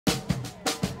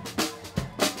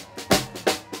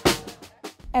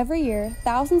Every year,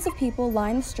 thousands of people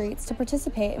line the streets to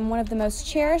participate in one of the most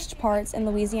cherished parts in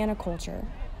Louisiana culture,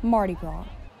 Mardi Gras.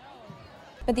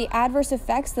 But the adverse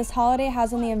effects this holiday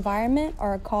has on the environment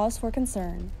are a cause for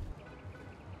concern.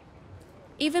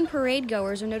 Even parade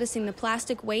goers are noticing the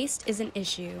plastic waste is an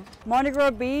issue. Mardi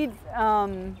Gras beads,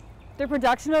 the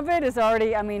production of it is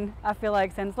already, I feel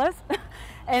like senseless.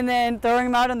 And then throwing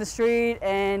them out on the street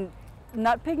and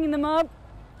not picking them up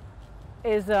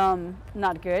is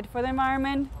not good for the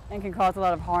environment and can cause a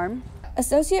lot of harm.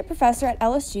 Associate professor at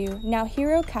LSU,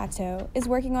 Naohiro Kato, is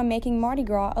working on making Mardi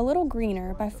Gras a little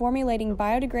greener by formulating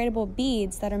biodegradable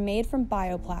beads that are made from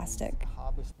bioplastic.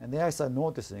 And they are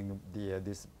noticing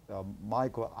this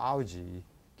microalgae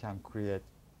can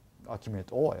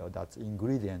accumulate oil that's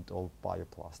ingredient of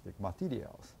bioplastic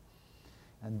materials.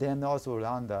 And then also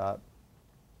learn that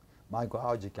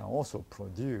microalgae can also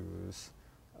produce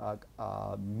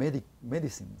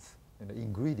medicines,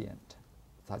 ingredient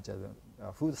such as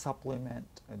a food supplement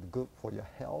and good for your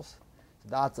health. So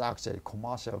that's actually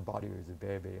commercial value is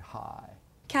very, very high.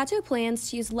 Kato plans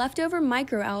to use leftover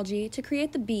microalgae to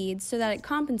create the beads so that it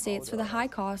compensates for the high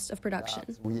cost of production.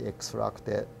 We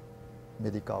extracted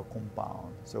medical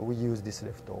compound, so we use this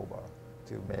leftover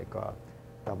to make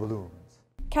dabloons.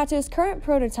 Kato's current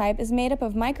prototype is made up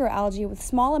of microalgae with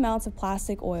small amounts of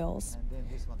plastic oils.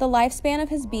 The lifespan of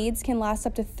his beads can last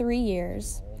up to 3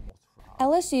 years.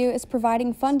 LSU is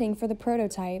providing funding for the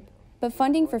prototype, but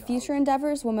funding for future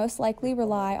endeavors will most likely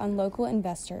rely on local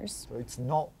investors. So it's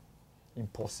not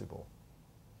impossible,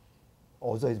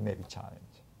 although it may be challenging.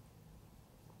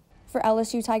 For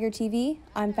LSU Tiger TV,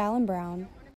 I'm Fallon Brown.